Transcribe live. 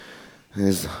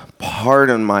is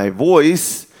pardon my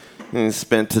voice, and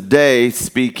spent today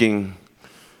speaking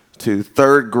to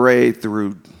third grade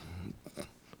through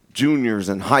juniors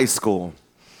in high school.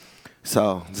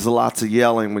 So there's lots of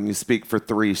yelling when you speak for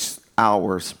 3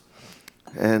 hours,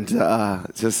 and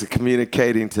just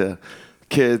communicating to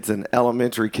kids and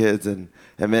elementary kids, and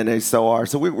then they so are.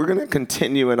 So we're going to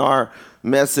continue in our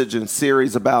message and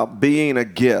series about being a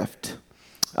gift.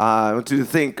 I want you to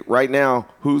think right now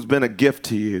who's been a gift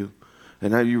to you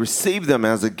and how you receive them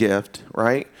as a gift,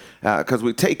 right? Because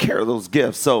we take care of those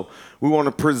gifts. So we want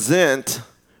to present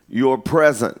your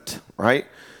present, right?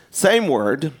 Same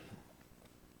word,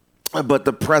 but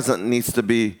the present needs to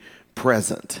be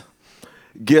present.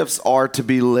 Gifts are to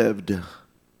be lived,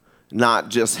 not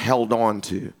just held on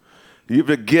to. You have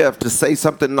a gift to say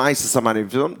something nice to somebody.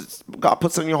 If God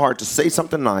puts it in your heart to say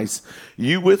something nice,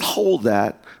 you withhold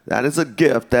that. That is a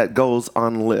gift that goes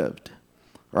unlived,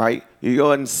 right? You go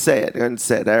ahead and say it.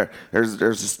 There's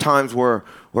just times where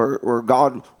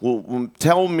God will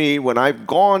tell me when I've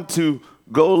gone to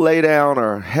go lay down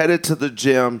or headed to the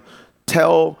gym,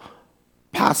 tell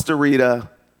Pastor Rita,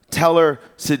 tell her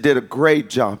she did a great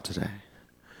job today.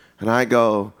 And I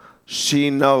go, she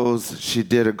knows she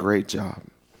did a great job.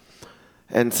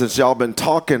 And since y'all been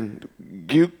talking,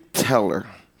 you tell her.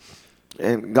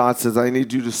 And God says, I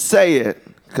need you to say it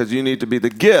because you need to be the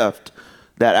gift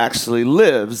that actually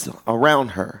lives around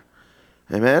her.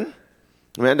 Amen?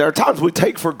 Amen. There are times we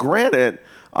take for granted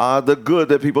the good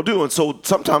that people do. And so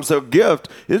sometimes their gift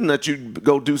isn't that you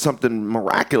go do something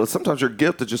miraculous. Sometimes your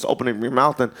gift is just opening your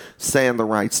mouth and saying the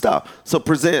right stuff. So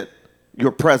present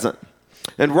your present.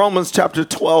 In Romans chapter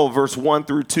 12, verse 1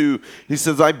 through 2, he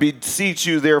says, I beseech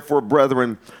you, therefore,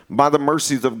 brethren, by the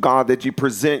mercies of God, that you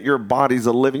present your bodies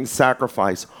a living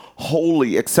sacrifice,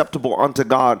 holy, acceptable unto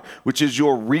God, which is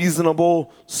your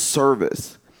reasonable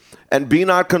service. And be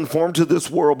not conformed to this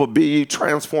world, but be ye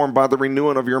transformed by the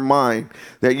renewing of your mind,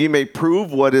 that ye may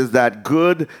prove what is that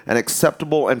good and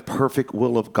acceptable and perfect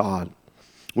will of God.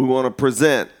 We want to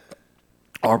present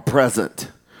our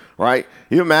present. Right?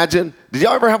 You imagine, did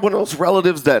y'all ever have one of those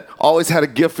relatives that always had a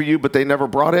gift for you, but they never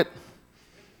brought it?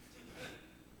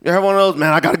 You have one of those,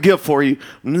 man, I got a gift for you.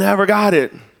 Never got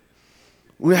it.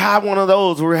 We have one of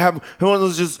those. We have one of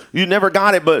those just, you never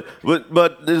got it, but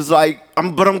it's like,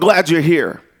 I'm glad you're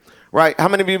here. Right? How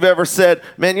many of you have ever said,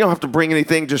 man, you don't have to bring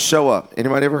anything, just show up?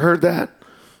 Anybody ever heard that?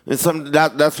 It's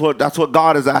that's what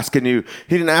God is asking you.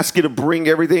 He didn't ask you to bring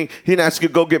everything. He didn't ask you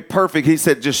to go get perfect. He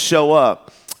said, just show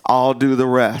up. I'll do the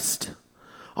rest.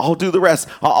 I'll do the rest.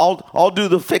 I'll do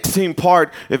the fixing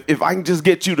part if I can just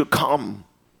get you to come.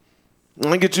 I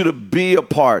can get you to be a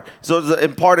part. So it's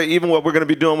in part of even what we're going to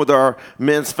be doing with our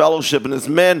men's fellowship. And as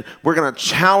men, we're going to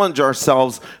challenge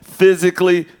ourselves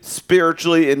physically,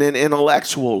 spiritually, and then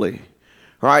intellectually.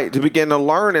 Right? To begin to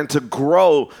learn and to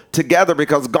grow together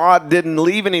because God didn't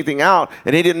leave anything out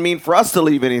and he didn't mean for us to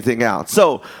leave anything out.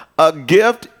 So a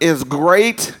gift is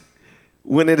great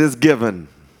when it is given.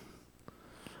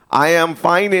 I am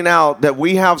finding out that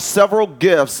we have several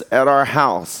gifts at our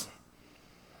house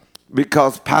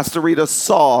because Pastor Rita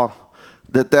saw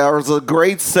that there was a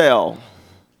great sale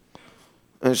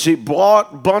and she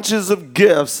bought bunches of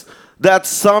gifts that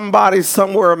somebody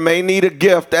somewhere may need a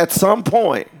gift at some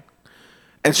point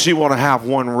and she want to have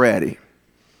one ready.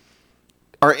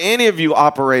 Are any of you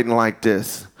operating like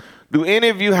this? Do any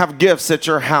of you have gifts at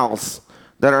your house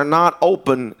that are not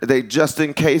open, they just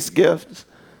in case gifts?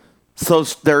 So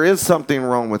there is something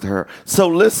wrong with her. So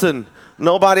listen,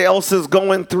 nobody else is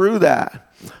going through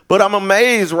that. But I'm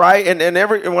amazed, right? And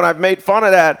when I've made fun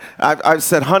of that, I've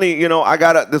said, honey, you know, I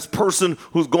got this person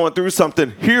who's going through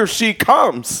something. Here she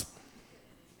comes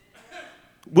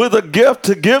with a gift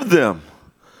to give them.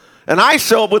 And I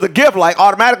show up with a gift like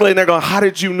automatically, and they're going, how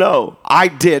did you know? I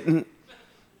didn't.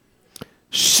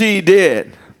 She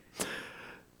did.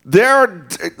 There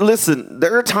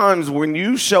are times when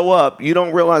you show up, you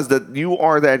don't realize that you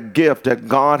are that gift that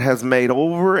God has made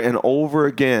over and over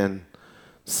again,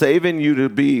 saving you to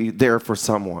be there for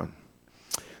someone,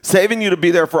 saving you to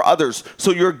be there for others. So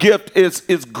your gift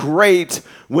is great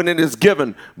when it is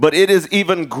given, but it is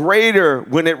even greater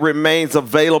when it remains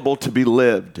available to be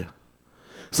lived.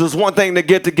 So it's one thing to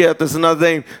get the gift, it's another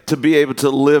thing to be able to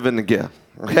live in the gift,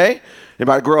 okay?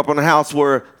 Anybody grew up in a house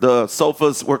where the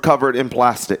sofas were covered in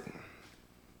plastic?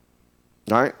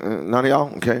 All right, none of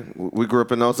y'all? Okay, we grew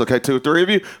up in those. Okay, 2 or 3 of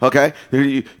you? Okay,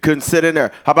 you couldn't sit in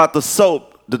there. How about the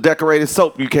soap, the decorated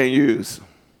soap you can't use?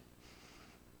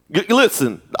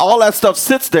 Listen, all that stuff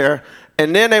sits there,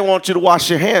 and then they want you to wash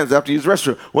your hands after you use the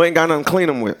restroom. We ain't got nothing to clean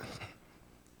them with.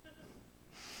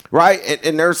 Right?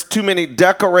 And there's too many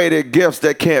decorated gifts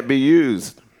that can't be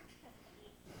used.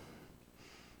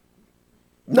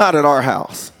 Not at our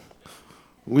house.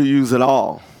 We use it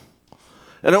all.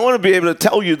 And I want to be able to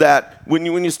tell you that when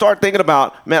you start thinking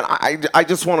about, man, I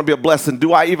just want to be a blessing.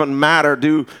 Do I even matter?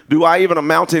 Do I even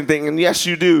amount to anything? And yes,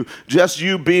 you do. Just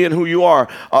you being who you are.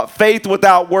 Faith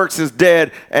without works is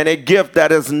dead, and a gift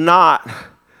that is not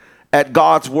at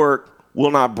God's work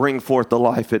will not bring forth the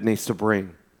life it needs to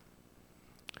bring.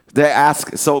 They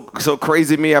ask, so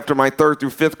crazy me after my 3rd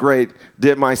through 5th grade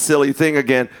did my silly thing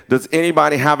again. Does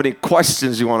anybody have any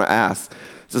questions you want to ask?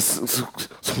 Just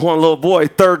one little boy,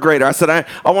 3rd grader. I said, I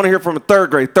want to hear from a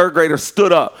 3rd grade. 3rd grader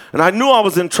stood up. And I knew I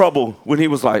was in trouble when he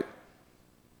was like,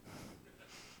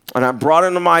 and I brought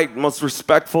in the mic, most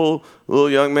respectful little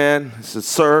young man. I said,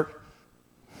 sir,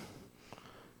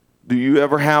 do you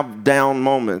ever have down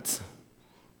moments?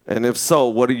 And if so,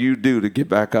 what do you do to get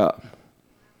back up?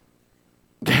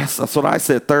 Yes, that's what I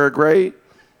said, 3rd grade.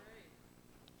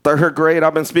 3rd grade,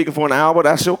 I've been speaking for an hour.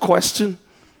 That's your question?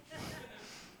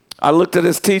 I looked at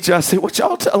his teacher. I said, what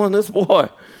y'all telling this boy?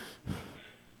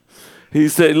 He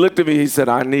looked at me. He said,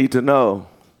 I need to know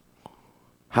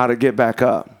how to get back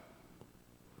up.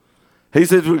 He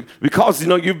said, because,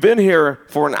 you've been here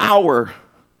for an hour.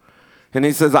 And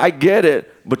he says, I get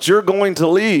it, but you're going to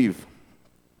leave.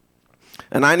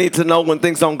 And I need to know when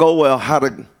things don't go well, how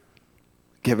to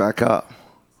get back up.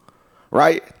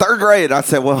 Right? 3rd grade, I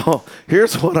said, well,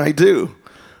 here's what I do,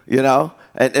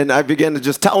 And I began to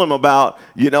just tell him about,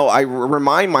 I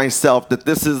remind myself that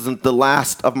this isn't the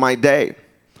last of my day.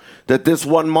 That this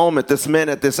one moment, this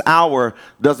minute, this hour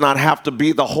does not have to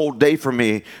be the whole day for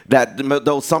me. That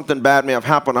though something bad may have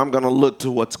happened, I'm going to look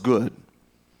to what's good.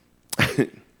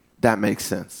 That makes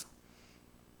sense.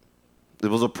 It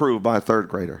was approved by a 3rd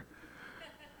grader.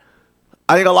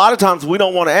 I think a lot of times we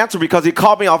don't want to answer because he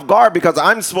caught me off guard because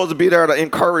I'm supposed to be there to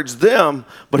encourage them,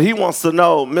 but he wants to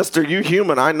know, Mister, you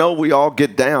human, I know we all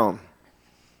get down.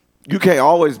 You can't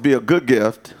always be a good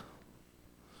gift.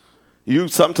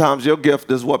 Sometimes your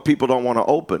gift is what people don't want to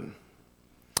open.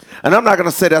 And I'm not going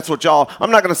to say that's what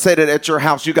I'm not going to say that at your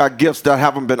house you got gifts that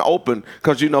haven't been opened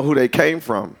because you know who they came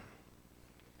from.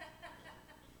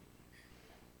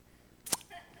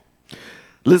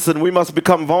 Listen, we must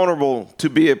become vulnerable to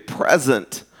be a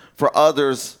present for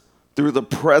others through the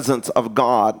presence of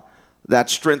God that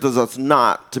strengthens us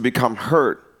not to become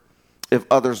hurt if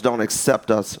others don't accept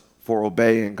us for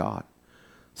obeying God.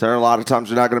 So there are a lot of times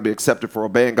you're not going to be accepted for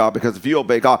obeying God because if you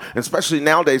obey God, especially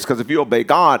nowadays, because if you obey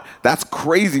God, that's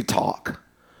crazy talk.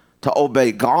 To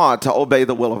obey God, to obey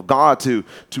the will of God, to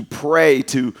pray,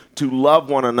 to love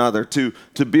one another, to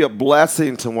be a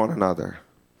blessing to one another.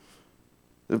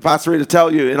 Pastor, to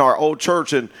tell you, in our old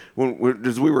church, and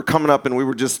as we were coming up and we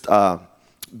were just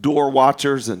door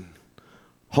watchers and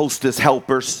hostess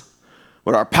helpers,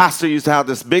 but our pastor used to have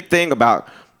this big thing about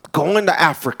going to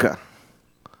Africa.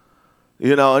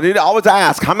 And he'd always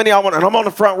ask, how many I want, and I'm on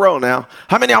the front row now,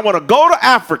 how many I want to go to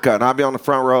Africa? And I'd be on the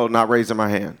front row not raising my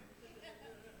hand.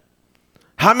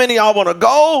 How many I want to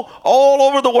go all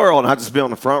over the world? And I'd just be on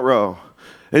the front row.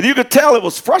 And you could tell it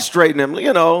was frustrating him,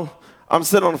 I'm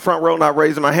sitting on the front row not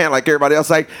raising my hand like everybody else.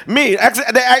 Like me,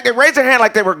 they raised their hand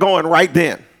like they were going right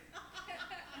then.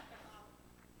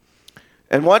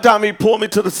 And one time he pulled me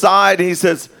to the side and he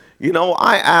says,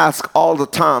 I ask all the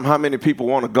time how many people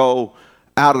want to go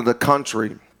out of the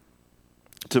country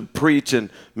to preach and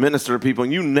minister to people,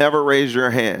 and you never raise your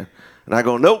hand. And I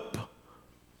go, nope.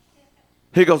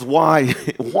 He goes, why?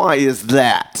 Why is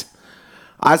that?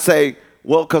 I say,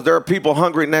 well, because there are people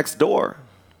hungry next door.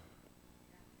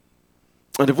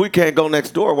 And if we can't go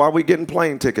next door, why are we getting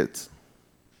plane tickets?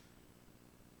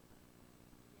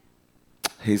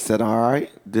 He said, all right,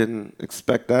 didn't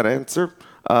expect that answer.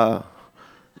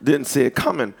 Didn't see it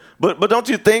coming. But don't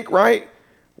you think, right?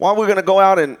 Why are we going to go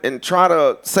out and try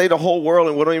to say the whole world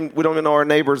and we don't even know our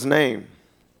neighbor's name?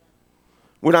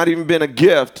 We're not even being a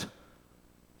gift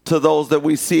to those that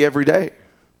we see every day.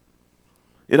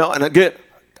 And again,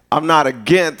 I'm not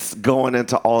against going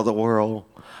into all the world.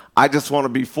 I just want to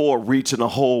be for reaching the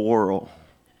whole world,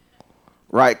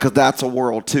 right? Because that's a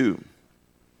world too.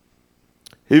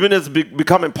 Even as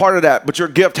becoming part of that, but your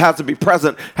gift has to be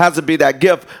present, has to be that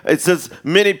gift. It says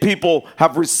many people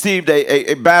have received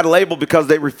a bad label because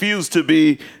they refuse to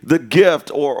be the gift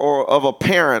or of a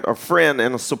parent, a friend,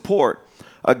 and a support.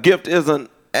 A gift isn't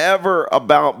ever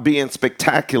about being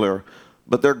spectacular,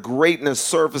 but their greatness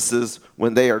surfaces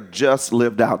when they are just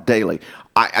lived out daily.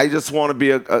 I just want to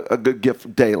be a good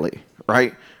gift daily,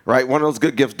 right? right? One of those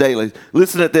good gifts daily.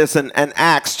 Listen to this in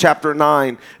Acts chapter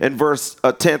 9 and verse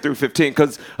 10 through 15.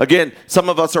 Because, again, some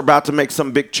of us are about to make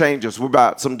some big changes. We're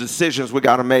about some decisions we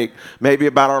got to make. Maybe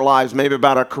about our lives, maybe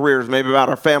about our careers, maybe about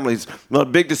our families. A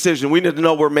big decision. We need to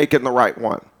know we're making the right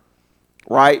one,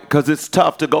 right? Because it's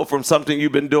tough to go from something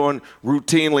you've been doing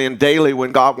routinely and daily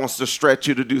when God wants to stretch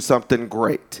you to do something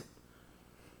great.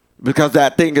 Because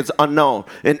that thing is unknown.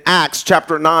 In Acts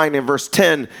chapter 9 and verse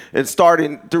 10 and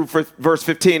starting through verse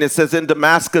 15, it says, in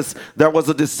Damascus there was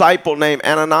a disciple named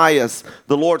Ananias.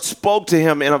 The Lord spoke to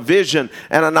him in a vision.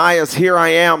 Ananias, here I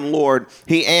am, Lord.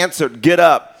 He answered, get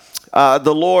up.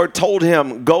 The Lord told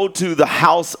him, go to the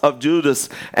house of Judas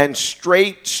and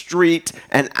Straight Street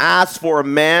and ask for a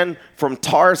man from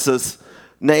Tarsus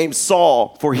named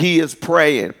Saul, for he is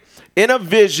praying. In a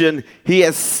vision, he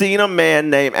has seen a man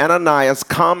named Ananias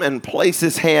come and place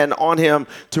his hand on him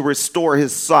to restore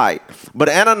his sight. But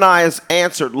Ananias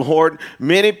answered, Lord,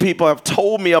 many people have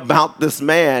told me about this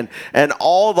man and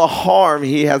all the harm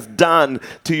he has done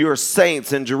to your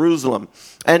saints in Jerusalem.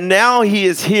 And now he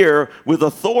is here with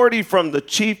authority from the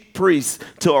chief priests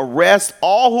to arrest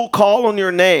all who call on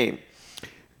your name.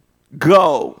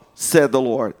 Go, said the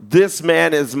Lord. This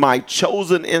man is my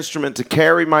chosen instrument to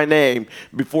carry my name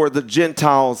before the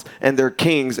Gentiles and their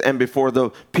kings and before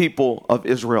the people of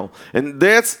Israel. And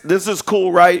this is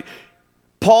cool, right?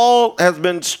 Paul has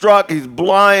been struck. He's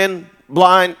blind,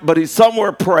 but he's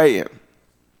somewhere praying.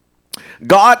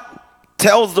 God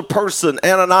tells the person,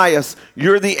 Ananias,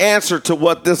 you're the answer to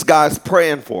what this guy's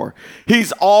praying for.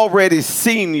 He's already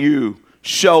seen you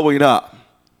showing up.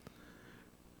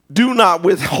 Do not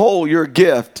withhold your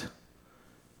gift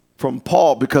from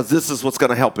Paul, because this is what's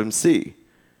going to help him see.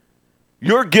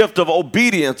 Your gift of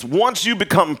obedience, once you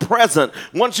become present,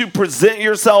 once you present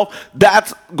yourself,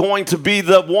 that's going to be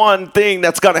the one thing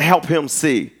that's going to help him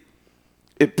see.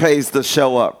 It pays to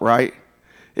show up, right?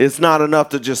 It's not enough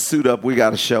to just suit up. We got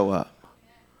to show up.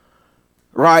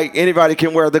 Right? Anybody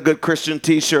can wear the good Christian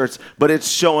t-shirts, but it's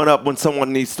showing up when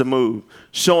someone needs to move,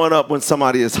 showing up when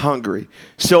somebody is hungry,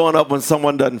 showing up when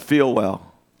someone doesn't feel well.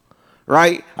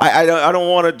 Right? I don't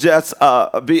want to just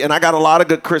be, and I got a lot of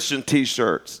good Christian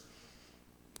t-shirts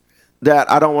that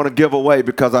I don't want to give away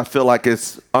because I feel like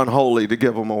it's unholy to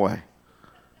give them away.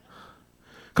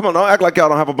 Come on, don't act like y'all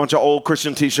don't have a bunch of old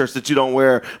Christian t-shirts that you don't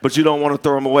wear, but you don't want to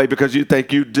throw them away because you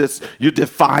think you're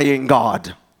defying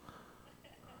God.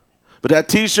 But that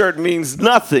t-shirt means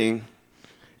nothing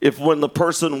if when the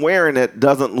person wearing it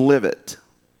doesn't live it.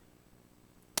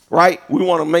 Right? We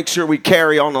want to make sure we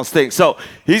carry on those things. So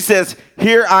he says,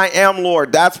 here I am,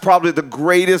 Lord. That's probably the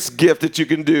greatest gift that you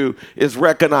can do, is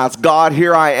recognize, God,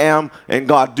 here I am, and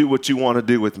God, do what you want to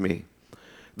do with me.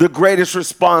 The greatest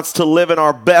response to living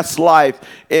our best life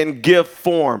in gift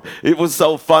form. It was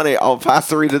so funny.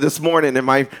 Pastor Rita this morning in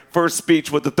my first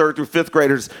speech with the 3rd through 5th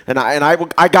graders, and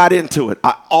I got into it.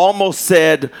 I almost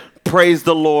said, praise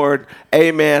the Lord,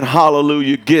 amen,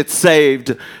 hallelujah, get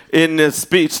saved in this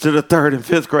speech to the 3rd and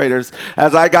 5th graders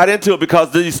as I got into it,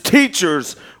 because these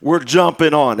teachers were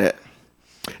jumping on it.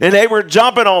 And they were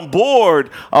jumping on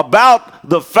board about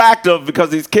the fact of,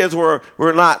 because these kids were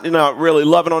not, really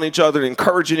loving on each other and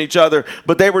encouraging each other,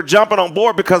 but they were jumping on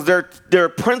board because their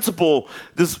principal,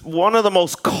 this one of the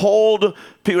most cold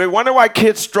people, they wonder why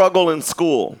kids struggle in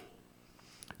school.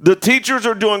 The teachers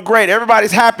are doing great.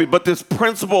 Everybody's happy, but this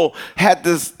principal had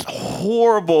this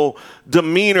horrible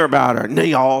demeanor about her. Now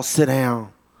y'all sit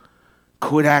down.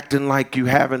 Quit acting like you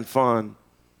having fun.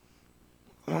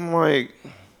 I'm like,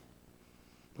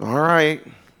 all right.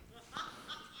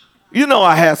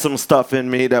 I had some stuff in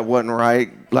me that wasn't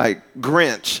right. Like,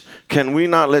 Grinch, can we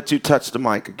not let you touch the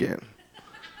mic again?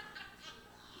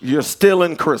 You're still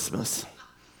in Christmas.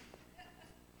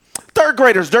 3rd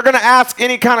graders, they're going to ask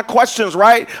any kind of questions,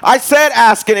 right? I said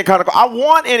ask any kind of I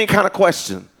want any kind of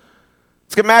question.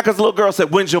 Let's get mad because the little girl said,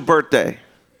 when's your birthday?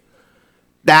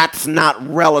 That's not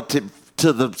relative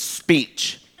to the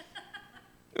speech.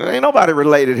 Ain't nobody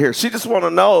related here. She just want to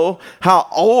know how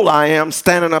old I am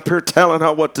standing up here telling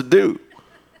her what to do.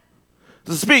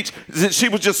 The speech, she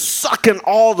was just sucking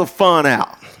all the fun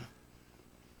out.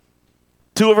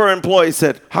 2 of her employees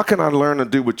said, how can I learn to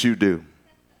do what you do?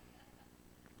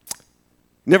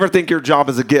 Never think your job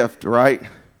is a gift, right?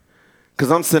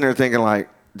 Because I'm sitting there thinking like,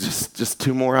 just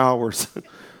 2 more hours.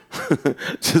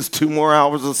 Just 2 more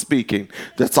hours of speaking.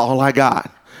 That's all I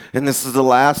got. And this is the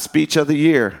last speech of the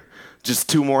year. Just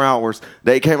 2 more hours.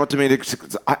 They came up to me.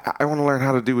 I want to learn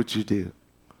how to do what you do.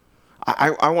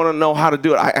 I want to know how to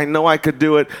do it. I know I could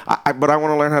do it, but I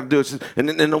want to learn how to do it. And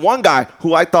the one guy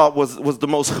who I thought was the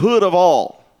most hood of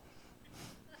all,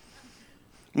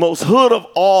 most hood of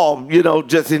all,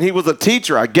 and he was a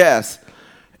teacher, I guess.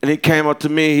 And he came up to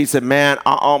me, he said, man,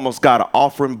 I almost got an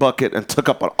offering bucket and took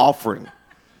up an offering.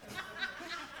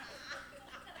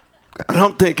 And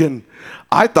I'm thinking,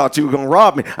 I thought you were going to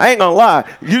rob me. I ain't going to lie.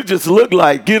 You just look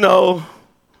like, you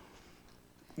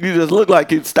just look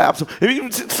like you'd stab some.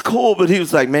 It's cool, but he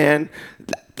was like, man,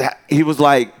 he was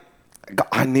like,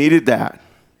 I needed that.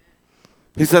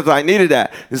 He says, I needed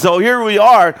that. And so here we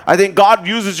are. I think God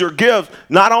uses your gift.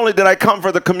 Not only did I come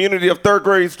for the community of third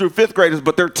graders through fifth graders,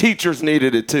 but their teachers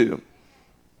needed it too.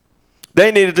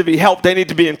 They needed to be helped. They need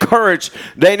to be encouraged.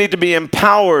 They need to be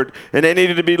empowered. And they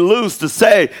needed to be loose to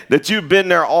say that you've been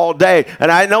there all day. And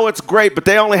I know it's great, but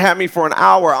they only had me for an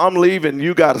hour. I'm leaving.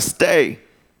 You got to stay.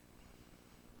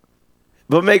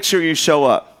 But make sure you show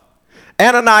up.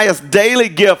 Ananias' daily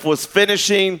gift was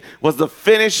the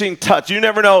finishing touch. You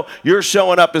never know, your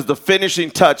showing up is the finishing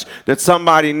touch that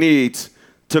somebody needs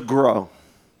to grow.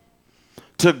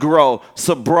 To grow.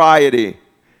 Sobriety.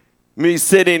 Me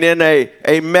sitting in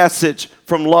a message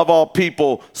from Love All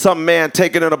People, some man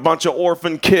taking in a bunch of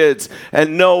orphan kids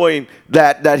and knowing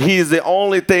that he's the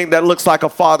only thing that looks like a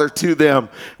father to them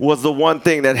was the one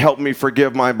thing that helped me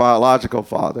forgive my biological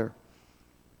father.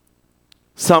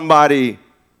 Somebody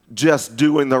just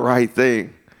doing the right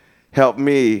thing helped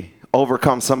me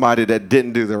overcome somebody that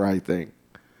didn't do the right thing.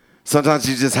 Sometimes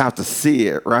you just have to see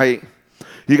it, right?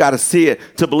 You got to see it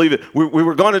to believe it. We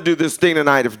were going to do this thing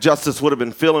tonight if Justice would have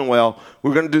been feeling well.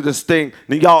 We're going to do this thing.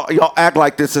 Now, y'all act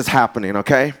like this is happening,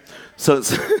 okay? So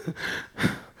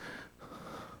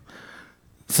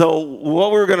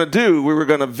what we were going to do, we were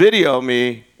going to video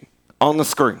me on the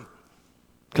screen,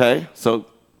 okay? So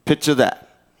picture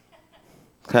that,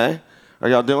 okay? Are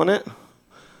y'all doing it?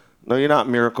 No, you're not,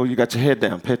 Miracle. You got your head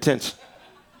down. Pay attention.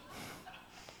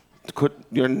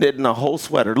 You're knitting a whole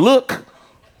sweater. Look.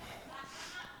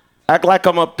 Act like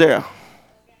I'm up there.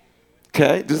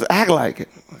 Okay? Just act like it.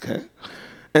 Okay?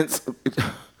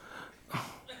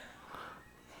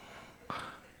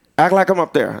 Act like I'm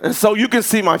up there. And so you can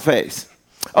see my face.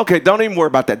 Okay, don't even worry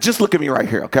about that. Just look at me right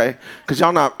here, okay? Because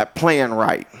y'all not playing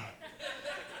right.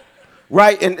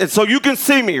 Right? And so you can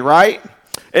see me, right?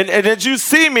 And as you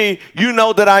see me, you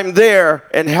know that I'm there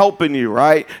and helping you,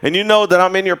 right? And you know that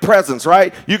I'm in your presence,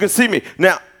 right? You can see me.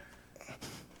 Now,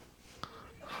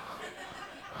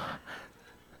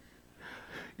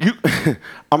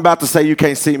 I'm about to say you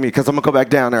can't see me because I'm going to go back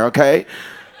down there, okay?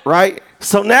 Right?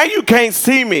 So now you can't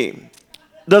see me.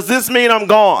 Does this mean I'm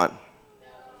gone?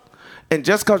 And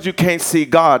just because you can't see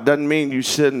God doesn't mean you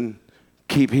shouldn't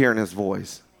keep hearing his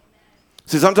voice.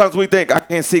 See, sometimes we think, I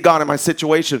can't see God in my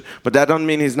situation, but that doesn't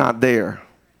mean he's not there.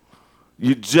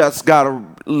 You just got to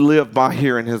live by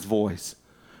hearing his voice.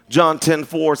 John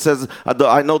 10:4 says,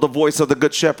 I know the voice of the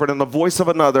good shepherd, and the voice of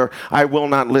another I will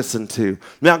not listen to.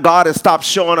 Now, God has stopped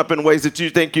showing up in ways that you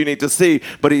think you need to see,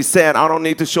 but he's saying, I don't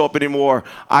need to show up anymore.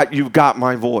 You've got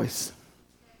my voice.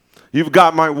 You've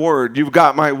got my word. You've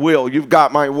got my will. You've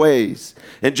got my ways.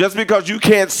 And just because you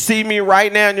can't see me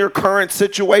right now in your current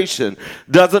situation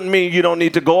doesn't mean you don't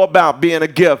need to go about being a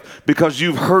gift because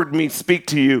you've heard me speak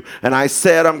to you and I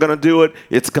said I'm going to do it.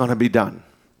 It's going to be done.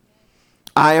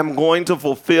 I am going to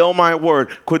fulfill my word.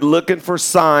 Quit looking for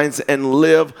signs and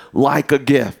live like a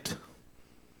gift.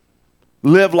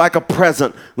 Live like a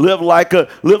present. Live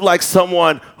like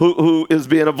someone who is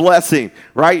being a blessing,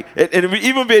 right? And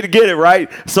even be able to get it,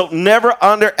 right? So never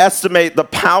underestimate the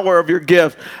power of your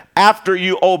gift after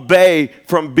you obey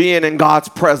from being in God's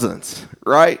presence,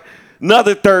 right?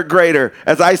 Another third grader,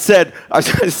 as I said,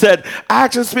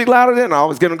 actions speak louder than. I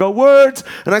was going to go words,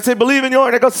 and I say, believe in your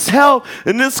heart. And I go, self,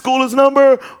 and this school is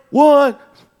number 1.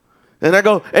 And I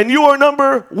go, and you are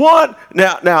number 1.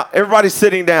 Now, everybody's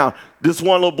sitting down. This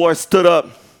one little boy stood up,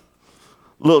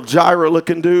 little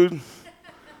gyro-looking dude.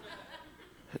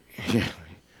 Yeah,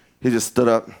 he just stood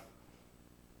up.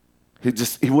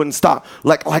 He wouldn't stop.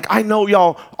 Like I know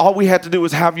y'all, all we had to do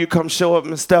was have you come show up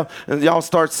and stuff, and y'all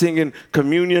start singing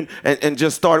communion and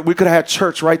just started. We could have had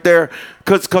church right there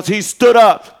because he stood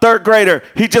up, third grader.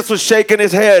 He just was shaking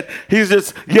his head. He's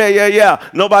just, yeah.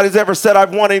 Nobody's ever said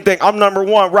I've won anything. I'm number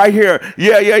 1 right here.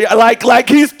 Yeah. Like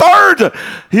he's third.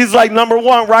 He's like number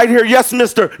 1 right here. Yes,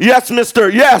 mister. Yes, mister.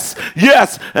 Yes.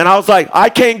 And I was like, I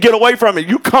can't get away from it.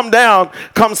 You come down,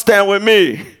 come stand with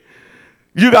me.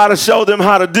 You got to show them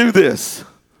how to do this.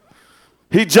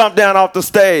 He jumped down off the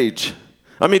stage.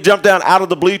 Jumped down out of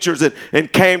the bleachers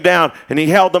and came down, and he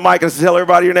held the mic and said, tell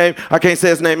everybody your name. I can't say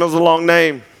his name. It was a long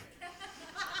name.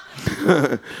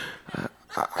 It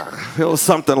was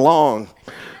something long.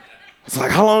 It's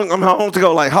like, how long to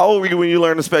go? Like, how old were you when you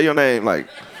learned to spell your name? Like,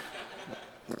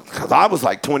 because I was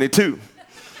like 22.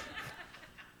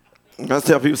 I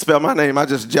tell people spell my name, I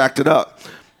just jacked it up.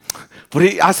 But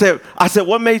I said,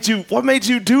 what made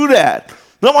you do that?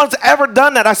 No one's ever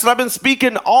done that. I said, I've been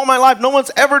speaking all my life. No one's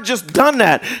ever just done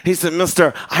that. He said,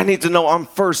 mister, I need to know I'm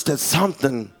first at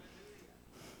something.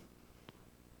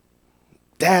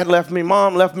 Dad left me,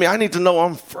 mom left me. I need to know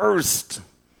I'm first.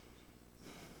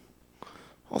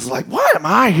 I was like, why am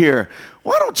I here?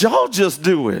 Why don't y'all just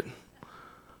do it?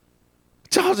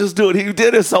 Y'all just do it. He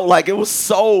did it so it was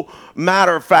so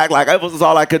matter of fact, it was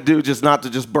all I could do just not to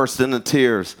just burst into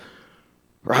tears,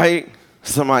 right?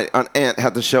 An aunt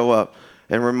had to show up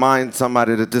and remind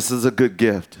somebody that this is a good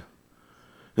gift.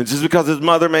 And just because his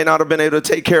mother may not have been able to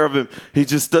take care of him, he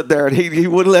just stood there and he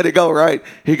wouldn't let it go, right?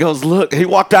 He goes, look, he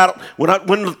walked out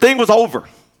when the thing was over.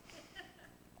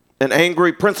 An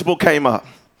angry principal came up.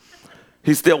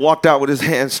 He still walked out with his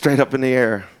hands straight up in the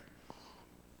air.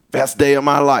 Best day of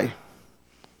my life.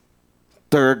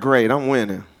 3rd grade, I'm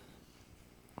winning.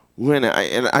 Man,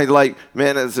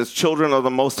 as children of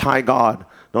the Most High God,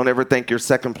 don't ever think you're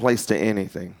second place to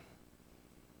anything.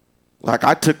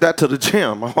 I took that to the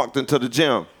gym. I walked into the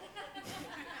gym.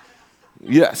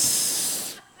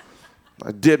 Yes.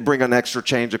 I did bring an extra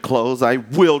change of clothes. I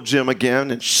will gym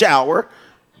again and shower.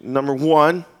 Number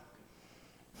 1.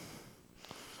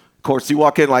 Of course, you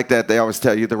walk in like that, they always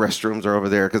tell you the restrooms are over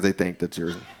there because they think that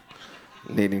you're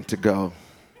needing to go.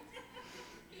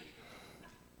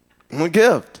 I'm a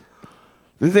gift.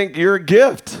 They think you're a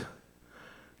gift.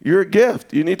 You're a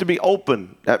gift. You need to be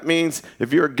open. That means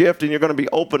if you're a gift and you're going to be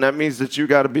open, that means that you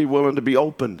got to be willing to be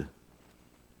opened.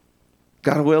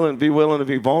 Got to be willing to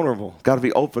be vulnerable. Got to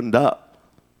be opened up.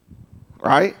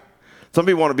 Right? Some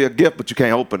people want to be a gift, but you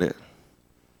can't open it.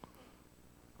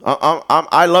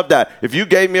 I love that. If you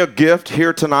gave me a gift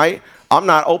here tonight, I'm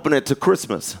not opening it to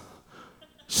Christmas.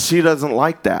 She doesn't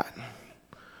like that.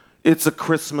 It's a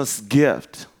Christmas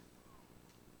gift.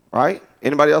 Right?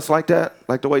 Anybody else like that?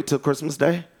 Like to wait till Christmas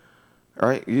Day? All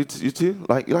right, you too?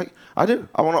 Like I do.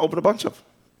 I want to open a bunch of them.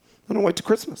 I don't wait till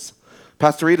Christmas.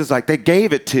 Pastor Rita's like, they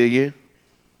gave it to you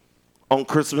on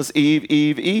Christmas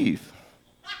Eve.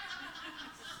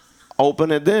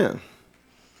 Open it then.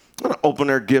 I'm going to open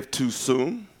their gift too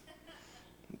soon.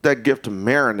 That gift to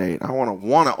marinate. I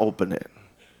want to open it.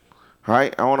 All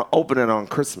right? I want to open it on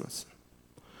Christmas.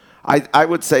 I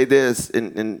would say this,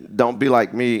 and don't be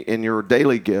like me in your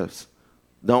daily gifts.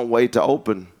 Don't wait to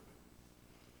open.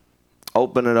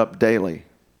 Open it up daily.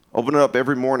 Open it up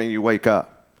every morning you wake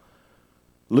up.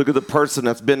 Look at the person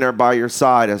that's been there by your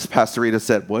side, as Pastor Rita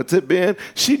said. What's it been?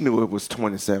 She knew it was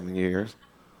 27 years.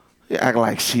 You act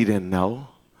like she didn't know.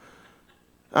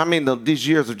 I mean, these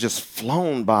years have just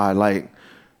flown by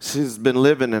she's been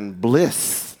living in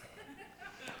bliss.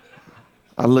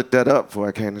 I looked that up before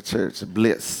I came to church,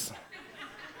 bliss.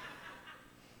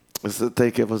 I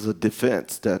think it was a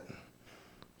defense that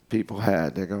people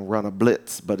had. They're going to run a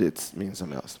blitz, but it means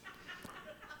something else.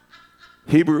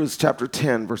 Hebrews chapter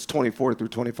 10, verse 24 through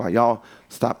 25. Y'all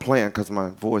stop playing because my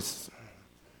voice,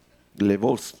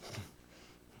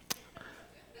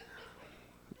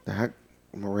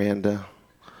 Miranda.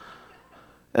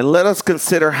 And let us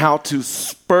consider how to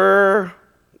spur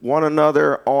one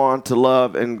another on to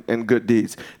love and good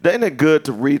deeds. Isn't it good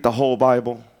to read the whole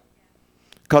Bible?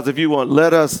 Because if you want,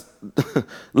 let us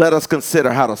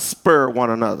consider how to spur one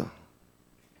another.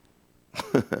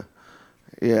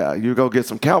 Yeah, you go get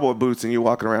some cowboy boots and you're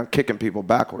walking around kicking people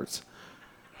backwards.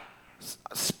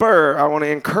 Spur, I want to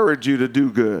encourage you to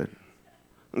do good.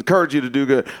 Encourage you to do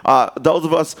good. Those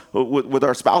of us with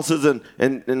our spouses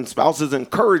and spouses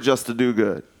encourage us to do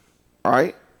good. All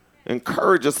right?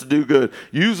 Encourage us to do good.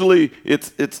 Usually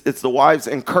it's the wives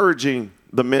encouraging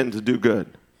the men to do good.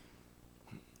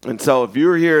 And so if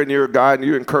you're here and you're a guy and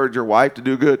you encourage your wife to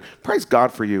do good, praise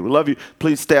God for you. We love you.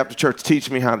 Please stay after church. Teach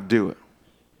me how to do it.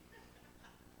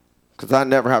 Because I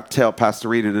never have to tell Pastor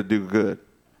Rita to do good.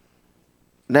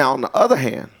 Now, on the other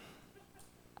hand,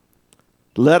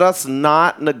 let us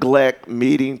not neglect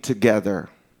meeting together,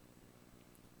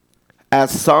 as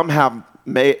some have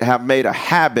made a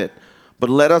habit,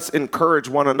 but let us encourage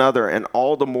one another, and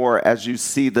all the more as you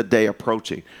see the day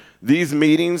approaching. These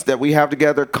meetings that we have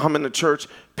together, coming to church,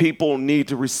 people need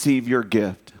to receive your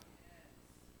gift.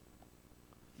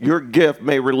 Your gift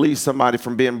may release somebody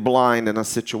from being blind in a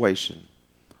situation.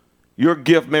 Your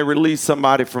gift may release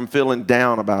somebody from feeling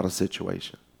down about a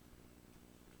situation.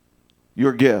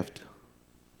 Your gift.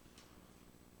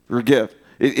 Your gift.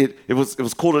 It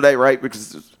was cool today, right?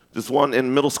 Because this one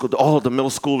in middle school, all of the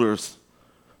middle schoolers,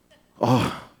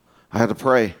 I had to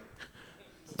pray.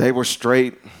 They were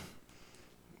straight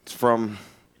from,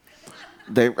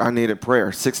 I needed prayer.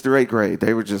 6th through 8th grade.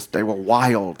 They were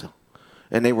wild.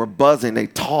 And they were buzzing. They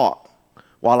talked.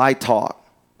 while I taught.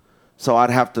 So I'd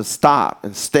have to stop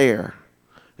and stare.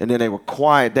 And then they would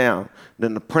quiet down.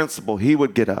 Then the principal, he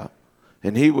would get up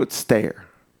and he would stare.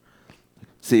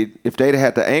 See, if they'd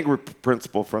had the angry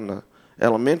principal from the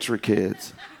elementary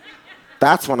kids,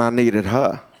 that's when I needed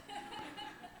her.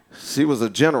 She was a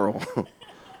general.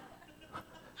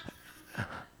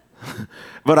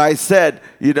 But I said,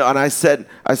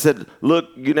 look,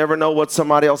 you never know what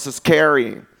somebody else is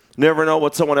carrying. Never know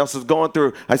what someone else is going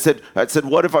through. I said,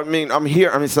 what if I'm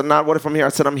here? I said, not what if I'm here. I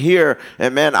said, I'm here.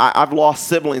 And man, I've lost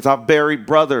siblings. I've buried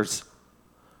brothers.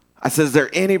 I said, is there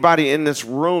anybody in this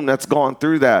room that's gone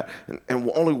through that? And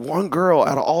only one girl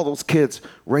out of all those kids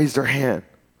raised her hand.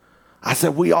 I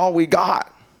said, we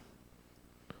got.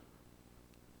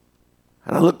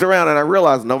 And I looked around and I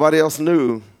realized nobody else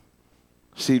knew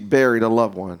she'd buried a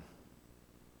loved one.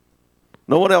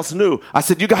 No one else knew. I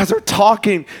said, you guys are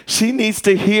talking. She needs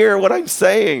to hear what I'm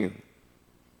saying.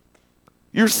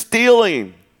 You're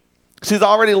stealing. She's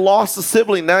already lost a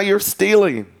sibling. Now you're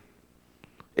stealing.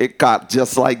 It got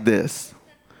just like this.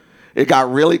 It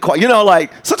got really quiet. You know,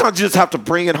 like sometimes you just have to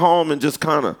bring it home and just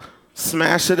kind of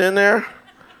smash it in there.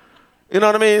 You know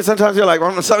what I mean? Sometimes you're like,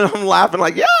 I'm laughing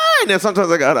like, yay! And then sometimes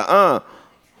I gotta,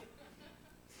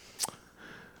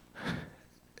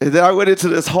 And then I went into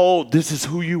this is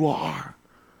who you are.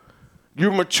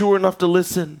 You're mature enough to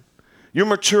listen. You're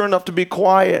mature enough to be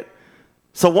quiet.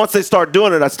 So once they start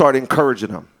doing it, I started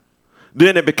encouraging them.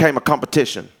 Then it became a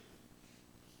competition.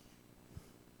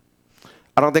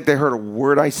 I don't think they heard a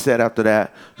word I said after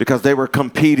that because they were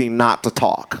competing not to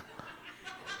talk.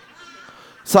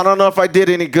 So I don't know if I did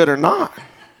any good or not.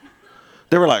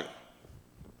 They were like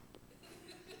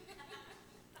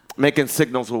making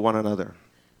signals with one another.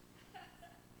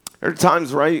 There are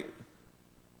times, right?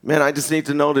 Man, I just need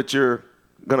to know that you're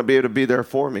going to be able to be there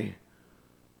for me.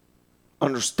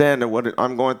 Understand that what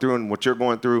I'm going through and what you're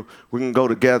going through, we can go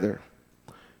together.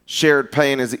 Shared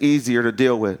pain is easier to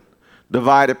deal with.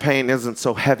 Divided pain isn't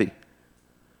so heavy.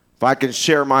 If I can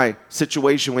share my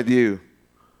situation with you,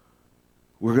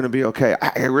 we're going to be okay.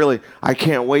 I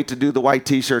can't wait to do the white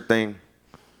t-shirt thing.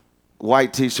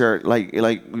 White t-shirt, like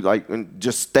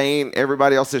just stain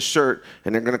everybody else's shirt,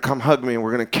 and they're going to come hug me, and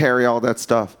we're going to carry all that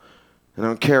stuff. And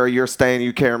I'm going to carry your stain,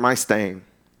 you carry my stain.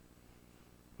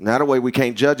 And that way we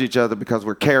can't judge each other because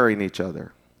we're carrying each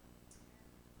other.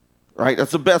 Right?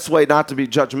 That's the best way not to be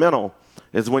judgmental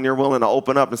is when you're willing to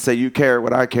open up and say, you carry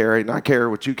what I carry, and I carry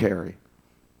what you carry.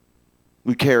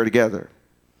 We carry together.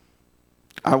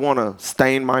 I want to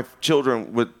stain my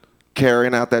children with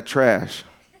carrying out that trash.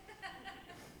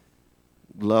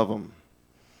 Love them.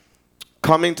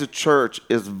 Coming to church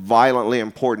is violently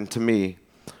important to me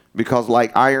because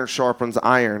like iron sharpens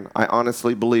iron, I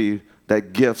honestly believe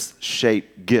that gifts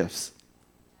shape gifts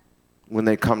when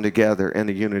they come together in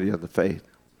the unity of the faith.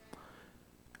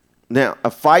 Now,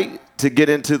 a fight to get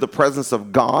into the presence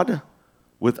of God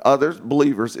with other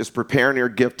believers is preparing your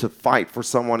gift to fight for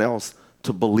someone else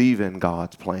to believe in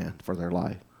God's plan for their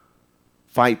life.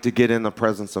 Fight to get in the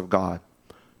presence of God.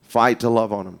 Fight to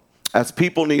love on them. As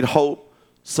people need hope,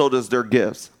 so does their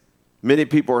gifts. Many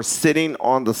people are sitting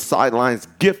on the sidelines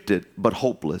gifted but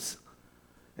hopeless,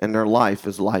 and their life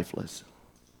is lifeless.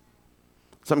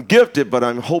 So I'm gifted, but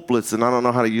I'm hopeless, and I don't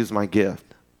know how to use my gift.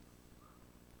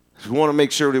 So we want to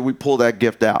make sure that we pull that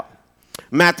gift out.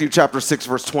 Matthew chapter 6,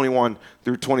 verse 21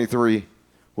 through 23.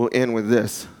 We'll end with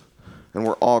this, and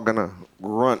we're all going to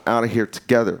run out of here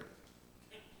together.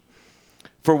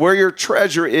 For where your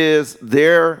treasure is,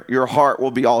 there your heart will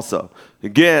be also.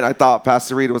 Again, I thought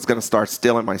Pastor Rita was going to start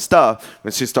stealing my stuff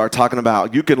when she started talking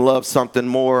about you can love something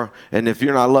more, and if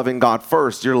you're not loving God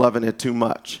first, you're loving it too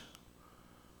much.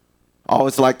 I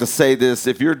always like to say this,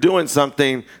 if you're doing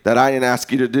something that I didn't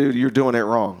ask you to do, you're doing it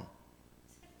wrong.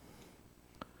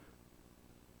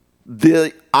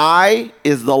 The eye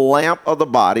is the lamp of the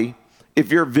body.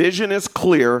 If your vision is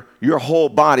clear, your whole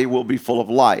body will be full of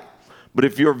light. But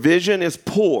if your vision is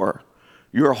poor,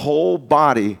 your whole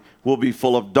body will be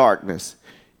full of darkness.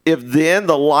 If then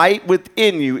the light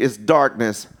within you is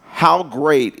darkness, how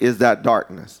great is that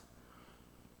darkness?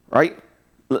 Right?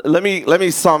 Let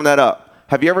me sum that up.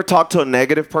 Have you ever talked to a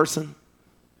negative person?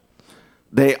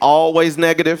 They always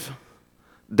negative.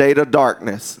 They the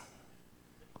darkness.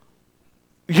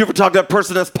 You ever talk to that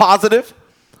person that's positive?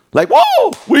 Like,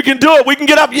 whoa, we can do it. We can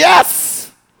get up.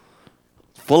 Yes.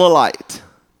 Full of light.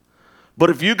 But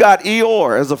if you got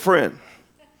Eeyore as a friend,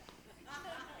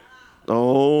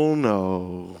 oh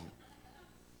no,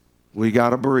 we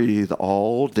got to breathe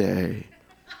all day.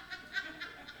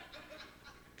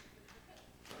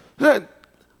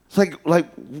 It's like,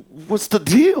 what's the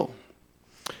deal?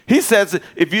 He says,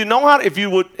 if you know how, if you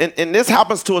would, and this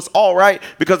happens to us all, right?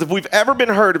 Because if we've ever been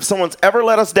hurt, if someone's ever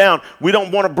let us down, we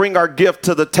don't want to bring our gift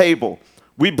to the table.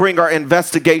 We bring our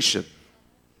investigation.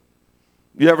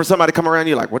 You ever somebody come around,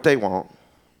 you're like, what they want?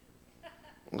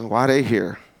 Why they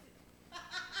here?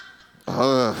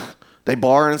 They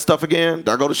borrowing stuff again?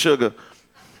 There go the sugar.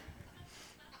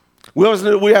 We always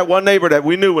knew we had one neighbor that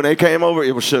we knew when they came over,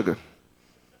 it was sugar.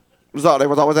 They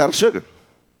was always out of sugar.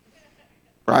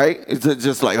 Right? It's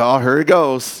just like, oh, here it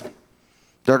goes.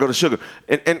 There go the sugar.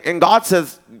 And God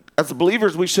says, as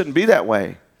believers, we shouldn't be that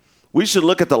way. We should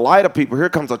look at the light of people. Here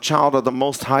comes a child of the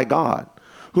Most High God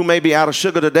who may be out of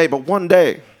sugar today, but one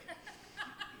day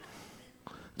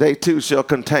they too shall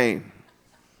contain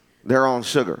their own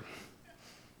sugar.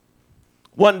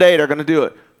 One day they're going to do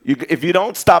it. If you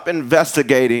don't stop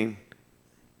investigating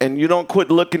and you don't quit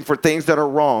looking for things that are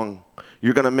wrong,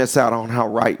 you're going to miss out on how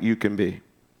right you can be.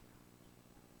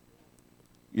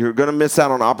 You're going to miss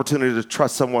out on the opportunity to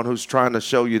trust someone who's trying to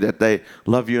show you that they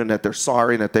love you and that they're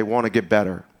sorry and that they want to get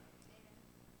better.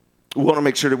 We want to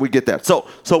make sure that we get that. So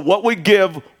what we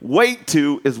give weight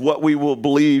to is what we will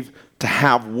believe to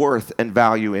have worth and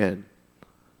value in.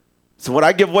 So what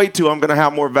I give weight to, I'm going to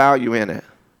have more value in it.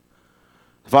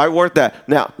 If I worth that.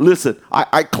 Now, listen,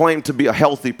 I claim to be a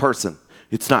healthy person.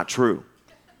 It's not true.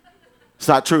 It's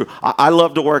not true. I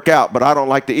love to work out, but I don't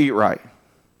like to eat right.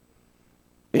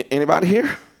 Anybody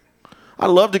here? I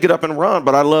love to get up and run,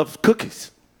 but I love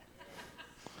cookies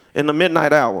in the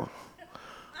midnight hour.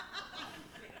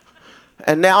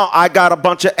 And now I got a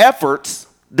bunch of efforts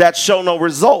that show no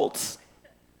results,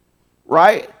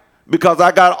 right? Because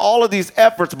I got all of these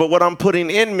efforts, but what I'm putting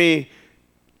in me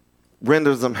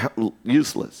renders them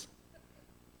useless.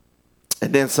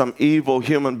 And then some evil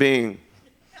human being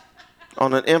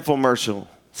on an infomercial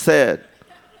said,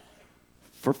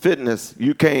 for fitness,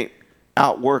 you can't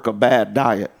outwork a bad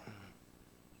diet.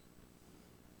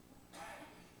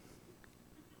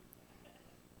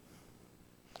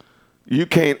 You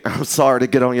can't, I'm sorry to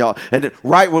get on y'all. And then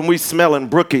right when we smelling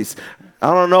brookies,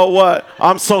 I don't know what,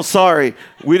 I'm so sorry.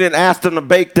 We didn't ask them to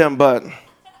bake them, but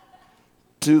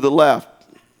to the left.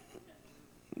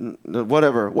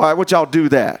 Whatever. Why would y'all do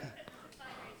that?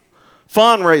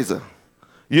 Fundraiser.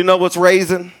 You know what's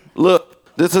raising?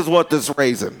 Look, this is what this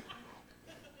raising.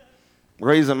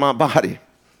 Raising my body.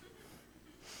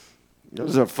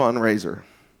 This is a fundraiser.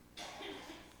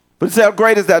 But see how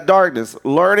great is that darkness?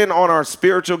 Learning on our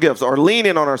spiritual gifts or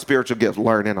leaning on our spiritual gifts.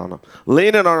 Leaning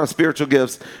on our spiritual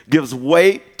gifts gives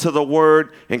weight to the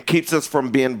word and keeps us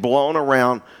from being blown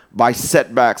around by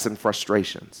setbacks and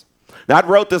frustrations. Now, I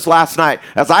wrote this last night.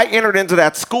 As I entered into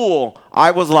that school, I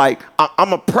was like,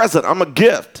 I'm a present. I'm a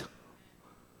gift.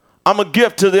 I'm a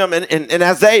gift to them. And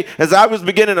as I was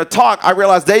beginning to talk, I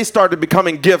realized they started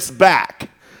becoming gifts back.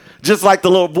 Just like the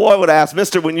little boy would ask,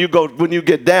 Mister, when you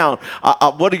get down,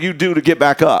 what do you do to get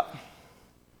back up?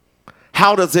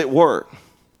 How does it work?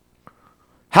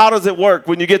 How does it work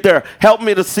when you get there? Help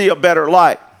me to see a better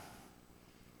light.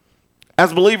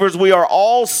 As believers, we are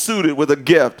all suited with a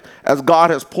gift as God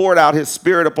has poured out his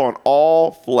spirit upon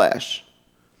all flesh.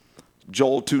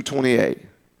 Joel 2:28.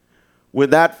 When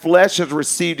that flesh has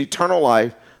received eternal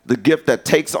life, the gift that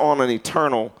takes on an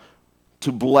eternal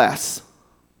to bless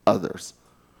others.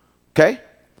 Okay?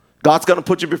 God's going to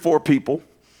put you before people.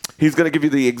 He's going to give you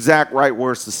the exact right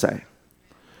words to say.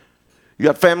 You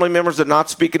got family members that are not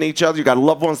speaking to each other. You got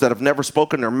loved ones that have never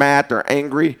spoken. They're mad. They're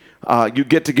angry. You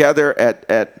get together at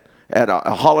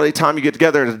a holiday time. You get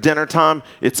together at a dinner time.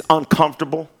 It's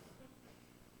uncomfortable.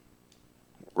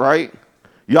 Right?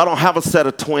 Y'all don't have a set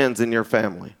of twins in your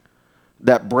family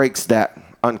that breaks that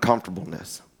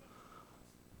uncomfortableness.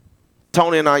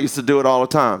 Tony and I used to do it all the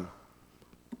time.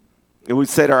 And we'd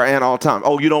say to our aunt all the time,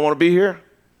 oh, you don't want to be here?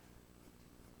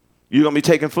 You going to be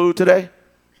taking food today?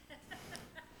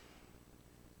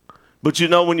 But you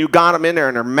know when you got them in there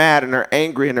and they're mad and they're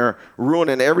angry and they're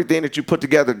ruining everything that you put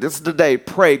together, this is the day,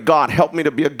 pray, God, help me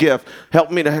to be a gift. Help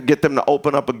me to get them to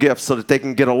open up a gift so that they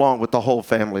can get along with the whole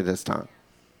family this time.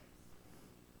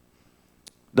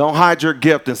 Don't hide your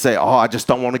gift and say, oh, I just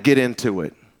don't want to get into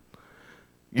it.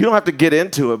 You don't have to get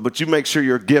into it, but you make sure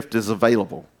your gift is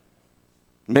available.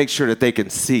 Make sure that they can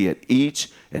see it each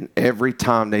and every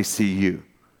time they see you.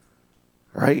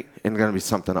 Right? And there's going to be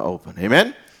something to open.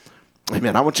 Amen?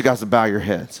 Amen. I want you guys to bow your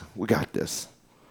heads. We got this.